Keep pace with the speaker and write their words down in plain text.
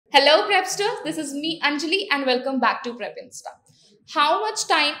Hello Prepster, this is me Anjali and welcome back to Prep Insta. How much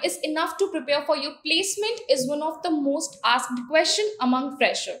time is enough to prepare for your placement is one of the most asked question among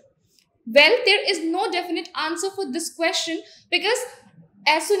freshers. Well, there is no definite answer for this question because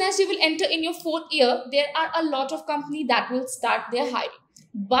as soon as you will enter in your fourth year, there are a lot of companies that will start their hiring.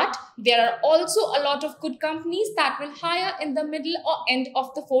 But there are also a lot of good companies that will hire in the middle or end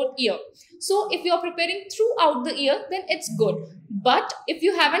of the fourth year. So if you are preparing throughout the year, then it's good. But if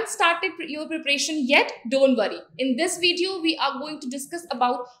you haven't started your preparation yet, don't worry. In this video, we are going to discuss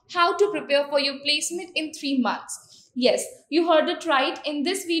about how to prepare for your placement in 3 months. Yes, you heard it right. In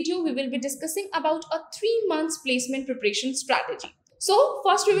this video, we will be discussing about a 3 months placement preparation strategy. So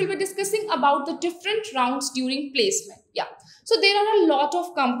first we will be discussing about the different rounds during placement. So there are a lot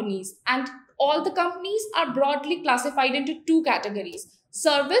of companies and all the companies are broadly classified into two categories,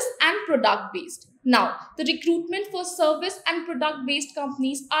 service and product based. Now, the recruitment for service and product based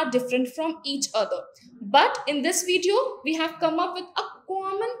companies are different from each other. But in this video, we have come up with a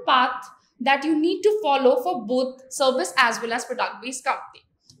common path that you need to follow for both service as well as product based company.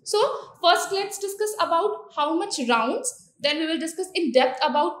 So first let's discuss about how much rounds. Then we will discuss in depth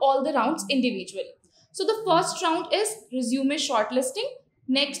about all the rounds individually. So the first round is resume shortlisting.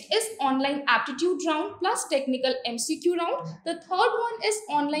 Next is online aptitude round plus technical MCQ round. The third one is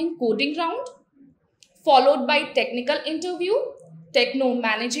online coding round, followed by technical interview, techno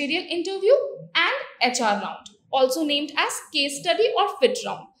managerial interview, and HR round, also named as case study or fit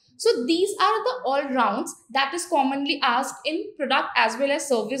round. So these are the all rounds that is commonly asked in product as well as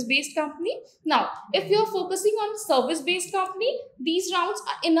service based company. Now, if you are focusing on service based company, these rounds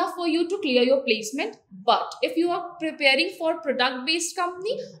are enough for you to clear your placement. But if you are preparing for product based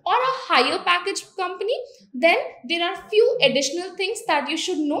company or a higher package company, then there are few additional things that you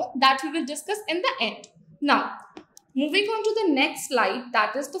should know that we will discuss in the end. Now, moving on to the next slide,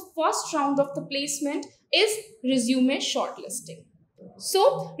 that is the first round of the placement is resume shortlisting.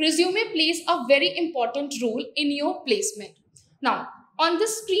 So, resume plays a very important role in your placement. Now, on the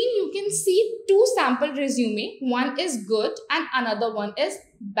screen, you can see two sample resume. One is good and another one is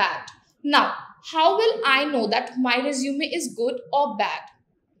bad. Now, how will I know that my resume is good or bad?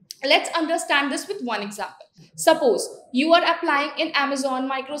 Let's understand this with one example. Suppose you are applying in Amazon,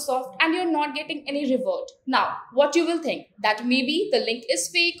 Microsoft, and you're not getting any reward. Now, what you will think? That maybe the link is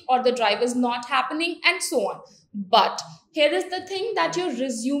fake or the drive is not happening and so on. But here is the thing that your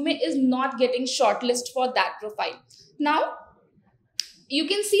resume is not getting shortlisted for that profile. Now, you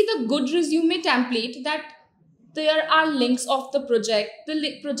can see the good resume template that there are links of the project.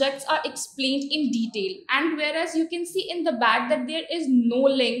 The projects are explained in detail. And whereas you can see in the back that there is no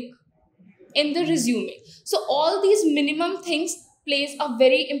link in the resume. So all these minimum things plays a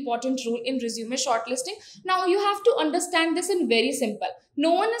very important role in resume shortlisting. Now you have to understand this in very simple.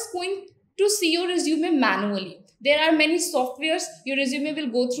 No one is going to see your resume manually. There are many softwares. Your resume will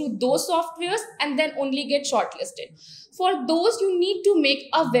go through those softwares and then only get shortlisted. For those, you need to make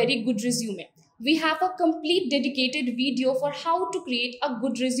a very good resume. We have a complete dedicated video for how to create a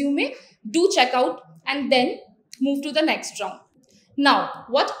good resume. Do check out and then move to the next round. Now,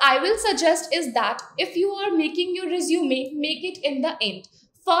 what I will suggest is that if you are making your resume, make it in the end.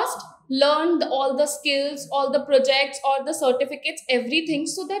 First, learn all the skills, all the projects, or the certificates, everything,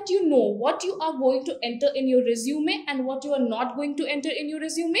 so that you know what you are going to enter in your resume and what you are not going to enter in your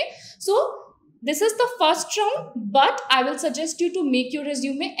resume. So, this is the first round, but I will suggest you to make your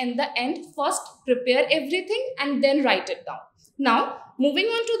resume in the end. First, prepare everything and then write it down. Now, moving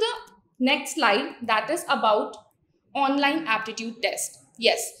on to the next slide, that is about online aptitude test.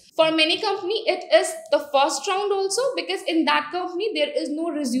 Yes, for many company, it is the first round also because in that company, there is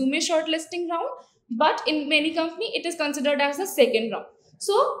no resume shortlisting round. But in many company, it is considered as the second round.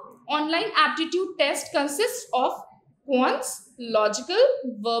 So, online aptitude test consists of quants, logical,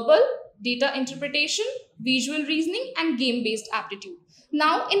 verbal, data interpretation, visual reasoning, and game-based aptitude.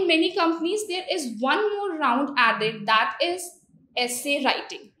 Now, in many companies, there is one more round added, that is essay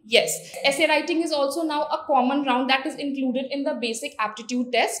writing. Yes, essay writing is also now a common round that is included in the basic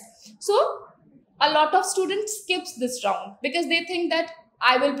aptitude test. So, a lot of students skips this round because they think that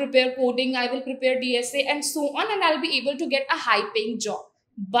I will prepare coding, I will prepare DSA and so on, and I'll be able to get a high-paying job.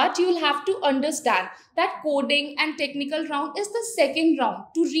 But you'll have to understand that coding and technical round is the second round.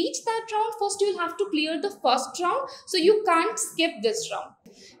 To reach that round, first you'll have to clear the first round. So you can't skip this round.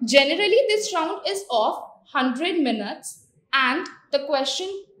 Generally, this round is of 100 minutes and the question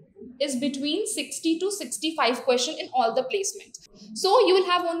is between 60 to 65 question in all the placements. So you will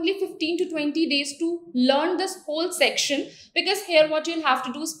have only 15 to 20 days to learn this whole section, because here what you'll have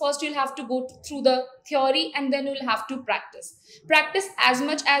to do is first you'll have to go through the theory and then you'll have to practice. Practice as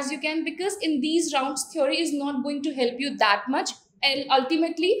much as you can, because in these rounds theory is not going to help you that much, and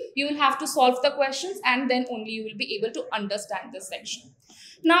ultimately you will have to solve the questions and then only you will be able to understand this section.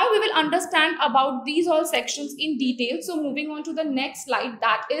 Now we will understand about these all sections in detail. So moving on to the next slide,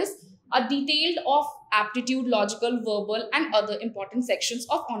 that is a detailed of aptitude, logical, verbal and other important sections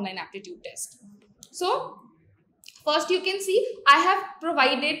of online aptitude test. So first you can see I have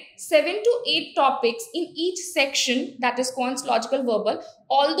provided 7 to 8 topics in each section, that is quants, logical, verbal.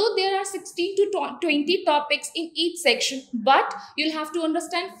 Although there are 16 to 20 topics in each section, but you'll have to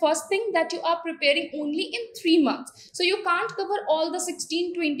understand first thing that you are preparing only in 3 months. So you can't cover all the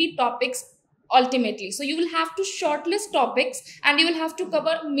 16-20 topics ultimately. So you will have to shortlist topics and you will have to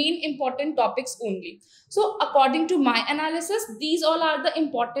cover main important topics only. So according to my analysis, these all are the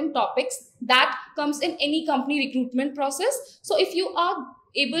important topics that comes in any company recruitment process. So if you are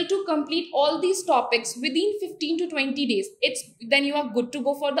able to complete all these topics within 15 to 20 days, then you are good to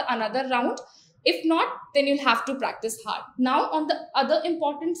go for the another round. If not, then you'll have to practice hard. Now on the other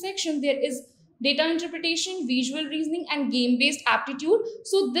important section, there is data interpretation, visual reasoning and game-based aptitude.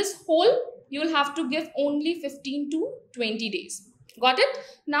 So this whole you will have to give only 15 to 20 days. Got it?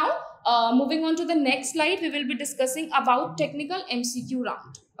 Now, moving on to the next slide, we will be discussing about technical MCQ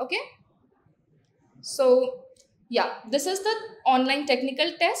round. Okay. So, yeah, this is the online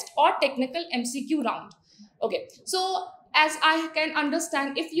technical test or technical MCQ round. Okay. So, as I can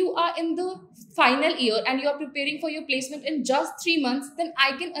understand, if you are in the final year and you are preparing for your placement in just 3 months, then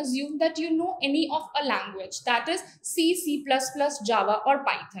I can assume that you know any of a language, that is C, C++, Java or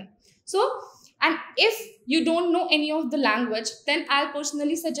Python. So, and if you don't know any of the language, then I'll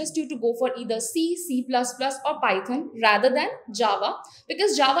personally suggest you to go for either C, C++ or Python rather than Java,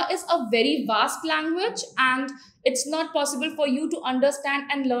 because Java is a very vast language and it's not possible for you to understand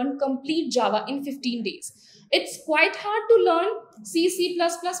and learn complete Java in 15 days. It's quite hard to learn C, C++,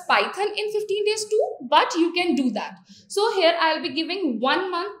 Python in 15 days too, but you can do that. So here I'll be giving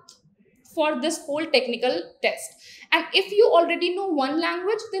 1 month for this whole technical test. And if you already know one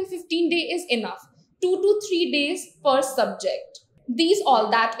language, then 15 days is enough. 2 to 3 days per subject. These all,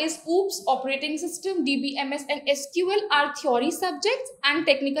 that is OOPS, operating system, DBMS and SQL are theory subjects, and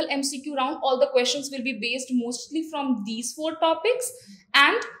technical MCQ round, all the questions will be based mostly from these 4 topics.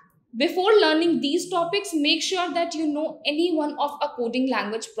 And before learning these topics, make sure that you know any one of a coding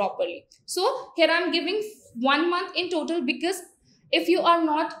language properly. So here I'm giving 1 month in total, because if you are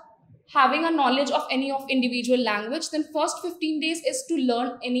not having a knowledge of any of individual language, then first 15 days is to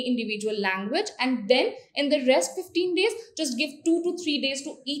learn any individual language, and then in the rest 15 days just give 2 to 3 days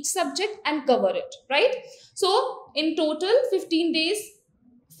to each subject and cover it, right? So in total 15 days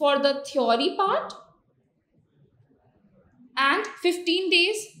for the theory part and 15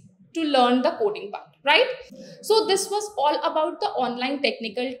 days to learn the coding part, right? So this was all about the online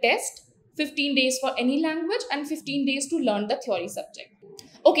technical test. 15 days for any language and 15 days to learn the theory subject.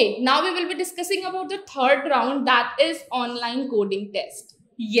 Okay, now we will be discussing about the third round, that is online coding test.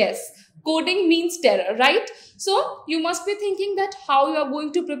 Yes, coding means terror, right? So you must be thinking that how you are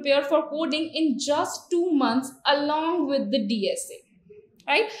going to prepare for coding in just 2 months along with the DSA.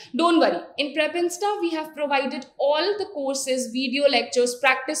 Right? Don't worry. In Prep Insta, we have provided all the courses, video lectures,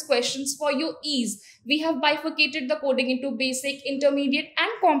 practice questions for your ease. We have bifurcated the coding into basic, intermediate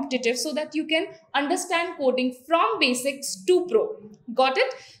and competitive so that you can understand coding from basics to pro. Got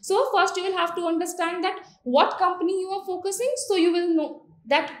it? So first you will have to understand that what company you are focusing, so you will know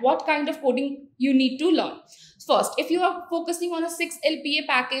that what kind of coding you need to learn. First, if you are focusing on a 6 LPA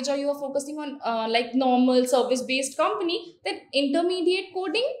package or you are focusing on like normal service-based company, then intermediate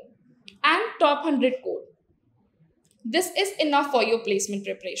coding and top 100 code. This is enough for your placement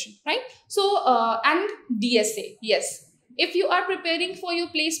preparation, right? So, and DSA, yes. If you are preparing for your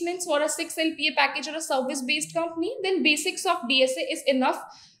placements for a 6 LPA package or a service-based company, then basics of DSA is enough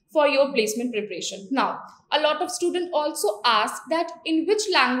for your placement preparation. Now, a lot of students also ask that in which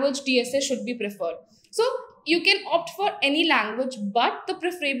language DSA should be preferred. So, you can opt for any language, but the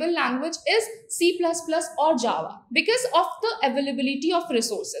preferable language is C++ or Java because of the availability of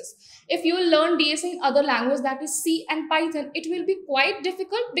resources. If you learn DSA in other language, that is C and Python, it will be quite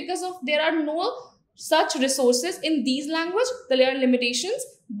difficult because of there are no such resources in these language, there are limitations.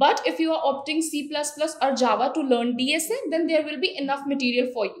 But if you are opting C++ or Java to learn DSA, then there will be enough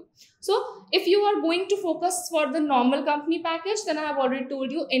material for you. So if you are going to focus for the normal company package, then I have already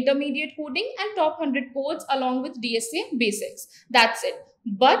told you intermediate coding and top 100 codes along with DSA basics. That's it.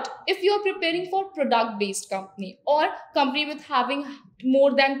 But if you are preparing for product based company or company with having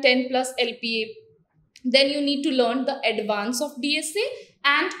more than 10 plus LPA, then you need to learn the advance of DSA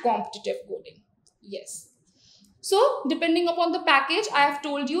and competitive coding. Yes. So depending upon the package, I have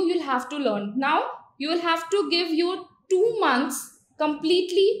told you, you'll have to learn. Now you will have to give your 2 months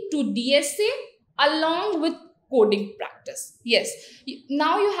completely to DSA along with coding practice. Yes.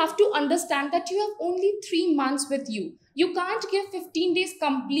 Now you have to understand that you have only 3 months with you. You can't give 15 days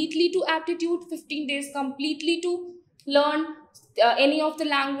completely to aptitude, 15 days completely to learn any of the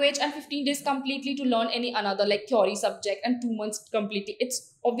language, and 15 days completely to learn any another like theory subject, and 2 months completely.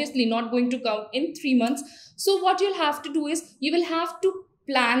 It's obviously not going to come in 3 months. So what you'll have to do is you will have to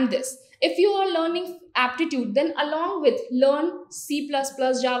plan this. If you are learning aptitude, then along with learn C++,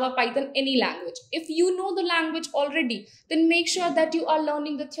 Java, Python, any language. If you know the language already, then make sure that you are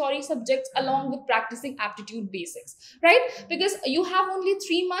learning the theory subjects along with practicing aptitude basics, right? Because you have only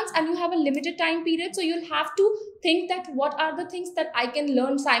 3 months and you have a limited time period. So you'll have to think that what are the things that I can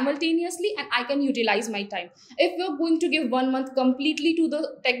learn simultaneously and I can utilize my time. If you're going to give 1 month completely to the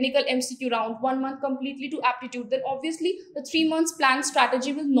technical MCQ round, 1 month completely to aptitude, then obviously the 3 months plan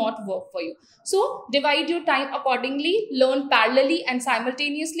strategy will not work for you. So divide your time accordingly, learn parallelly and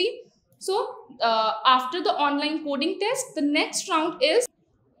simultaneously. So after the online coding test, the next round is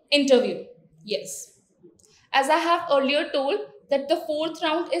interview. Yes. As I have earlier told that the 4th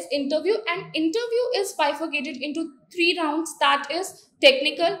round is interview, and interview is bifurcated into 3 rounds, that is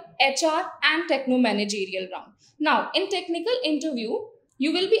technical, HR and techno-managerial round. Now in technical interview,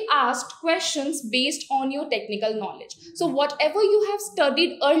 you will be asked questions based on your technical knowledge. So whatever you have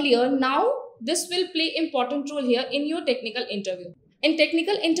studied earlier, now this will play important role here in your technical interview. In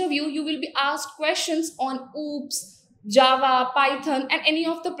technical interview, you will be asked questions on OOPS, Java, Python, and any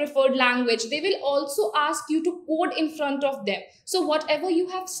of the preferred language. They will also ask you to code in front of them. So whatever you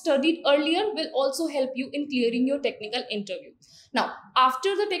have studied earlier will also help you in clearing your technical interview. Now,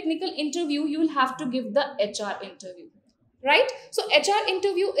 after the technical interview, you will have to give the HR interview. Right? So HR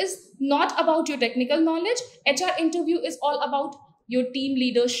interview is not about your technical knowledge. HR interview is all about your team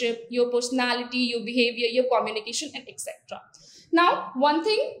leadership, your personality, your behavior, your communication, and etc. Now, one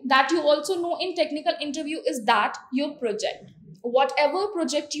thing that you also know in technical interview is that your project, whatever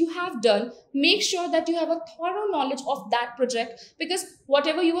project you have done, make sure that you have a thorough knowledge of that project, because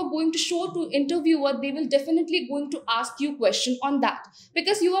whatever you are going to show to interviewer, they will definitely going to ask you question on that,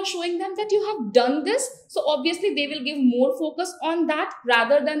 because you are showing them that you have done this. So obviously they will give more focus on that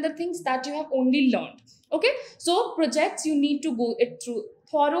rather than the things that you have only learned. Okay, so projects you need to go it through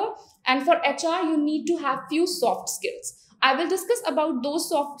thorough, and for HR you need to have few soft skills. I will discuss about those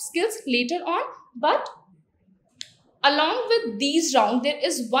soft skills later on, but along with these rounds, there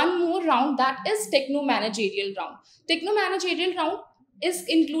is one more round, that is techno-managerial round. Techno-managerial round is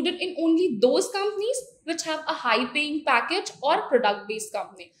included in only those companies which have a high-paying package or product-based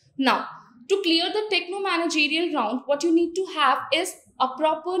company. Now, to clear the techno-managerial round, what you need to have is a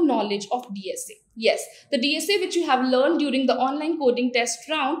proper knowledge of DSA. Yes, the DSA which you have learned during the online coding test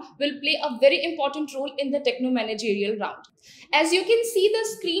round will play a very important role in the techno-managerial round. As you can see the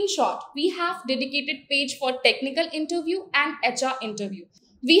screenshot, we have dedicated page for technical interview and HR interview.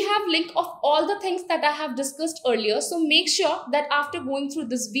 We have link of all the things that I have discussed earlier. So make sure that after going through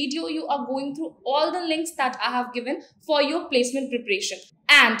this video, you are going through all the links that I have given for your placement preparation.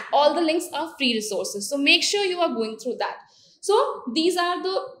 And all the links are free resources. So make sure you are going through that. So these are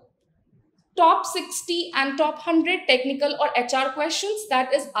the top 60 and top 100 technical or HR questions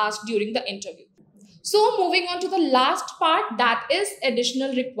that is asked during the interview. So moving on to the last part, that is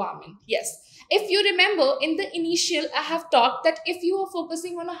additional requirement. Yes, if you remember in the initial, I have talked that if you are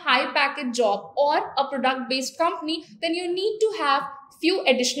focusing on a high package job or a product based company, then you need to have few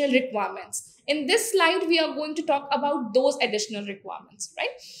additional requirements. In this slide, we are going to talk about those additional requirements, right?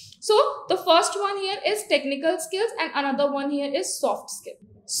 So the first one here is technical skills and another one here is soft skill.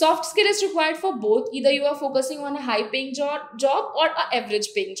 Soft skill is required for both. Either you are focusing on a high paying job or a average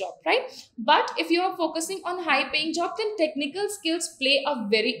paying job, right? But if you are focusing on high paying job, then technical skills play a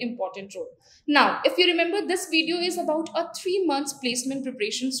very important role. Now, if you remember, this video is about a 3 months placement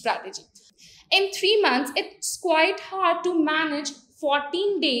preparation strategy. In 3 months, it's quite hard to manage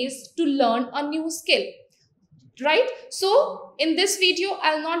 14 days to learn a new skill. right? So in this video,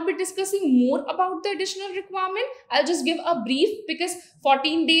 I'll not be discussing more about the additional requirement. I'll just give a brief, because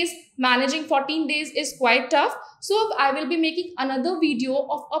 14 days, managing 14 days is quite tough. So I will be making another video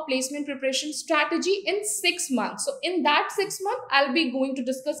of a placement preparation strategy in 6 months. So in that 6 months, I'll be going to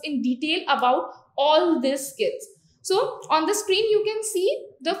discuss in detail about all these skills. So on the screen, you can see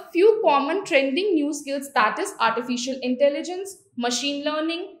the few common trending new skills, that is artificial intelligence, machine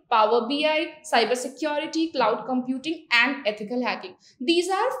learning, Power BI, cybersecurity, cloud computing, and ethical hacking. These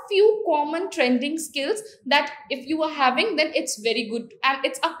are few common trending skills that if you are having, then it's very good and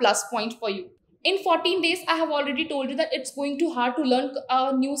it's a plus point for you. In 14 days, I have already told you that it's going to hard to learn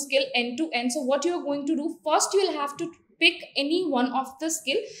a new skill end to end. So what you are going to do, first you will have to pick any one of the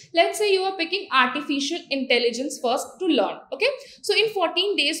skill. Let's say you are picking artificial intelligence first to learn. Okay, so in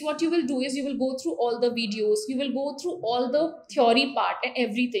 14 days, what you will do is you will go through all the videos, you will go through all the theory part and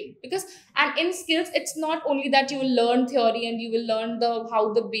everything, because and in skills, it's not only that you will learn theory and you will learn the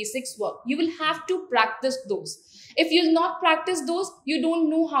how the basics work. You will have to practice those. If you'll not practice those, you don't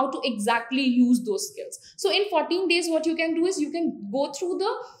know how to exactly use those skills. So in 14 days, what you can do is you can go through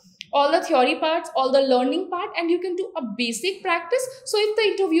the all the theory parts, all the learning part, and you can do a basic practice. So if the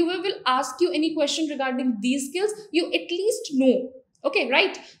interviewer will ask you any question regarding these skills, you at least know. Okay,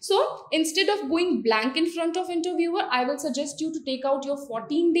 right? So instead of going blank in front of interviewer, I will suggest you to take out your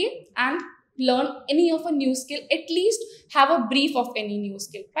 14 day and learn any of a new skill, at least have a brief of any new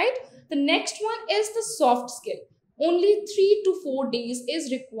skill, right? The next one is the soft skill. Only 3 to 4 days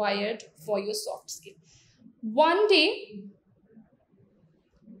is required for your soft skill. 1 day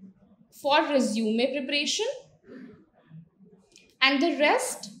for resume preparation, and the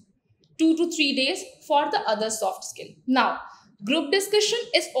rest 2 to 3 days for the other soft skill. Now, group discussion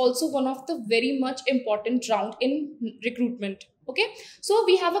is also one of the very much important round in recruitment. Okay, so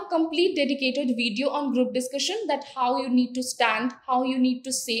we have a complete dedicated video on group discussion, that how you need to stand, how you need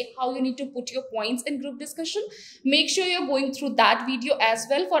to say, how you need to put your points in group discussion. Make sure you're going through that video as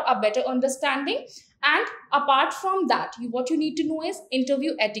well for a better understanding. And apart from that, what you need to know is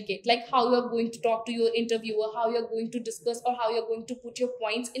interview etiquette, like how you are going to talk to your interviewer, how you are going to discuss, or how you're going to put your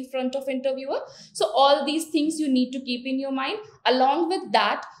points in front of interviewer. So all these things you need to keep in your mind. Along with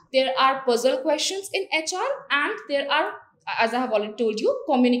that, there are puzzle questions in HR, and there are, as I have already told you,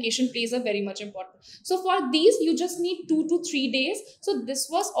 communication plays a very much important. So for these, you just need 2 to 3 days. So this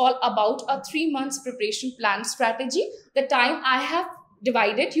was all about a 3 months preparation plan strategy. The time I have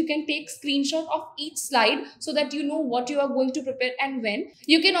divided, you can take screenshot of each slide so that you know what you are going to prepare and when.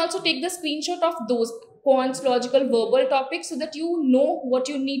 You can also take the screenshot of those quants, logical, verbal topics, so that you know what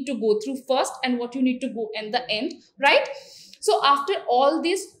you need to go through first and what you need to go in the end, right? So after all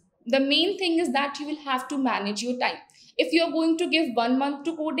this, the main thing is that you will have to manage your time. If you are going to give 1 month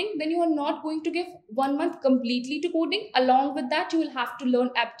to coding, then you are not going to give 1 month completely to coding. Along with that, you will have to learn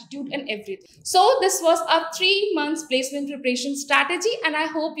aptitude and everything. So this was a 3 months placement preparation strategy, and I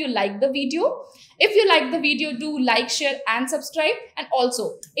hope you like the video. If you like the video, do like, share and subscribe. And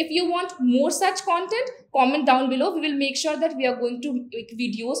also, if you want more such content, comment down below. We will make sure that we are going to make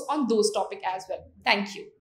videos on those topics as well. Thank you.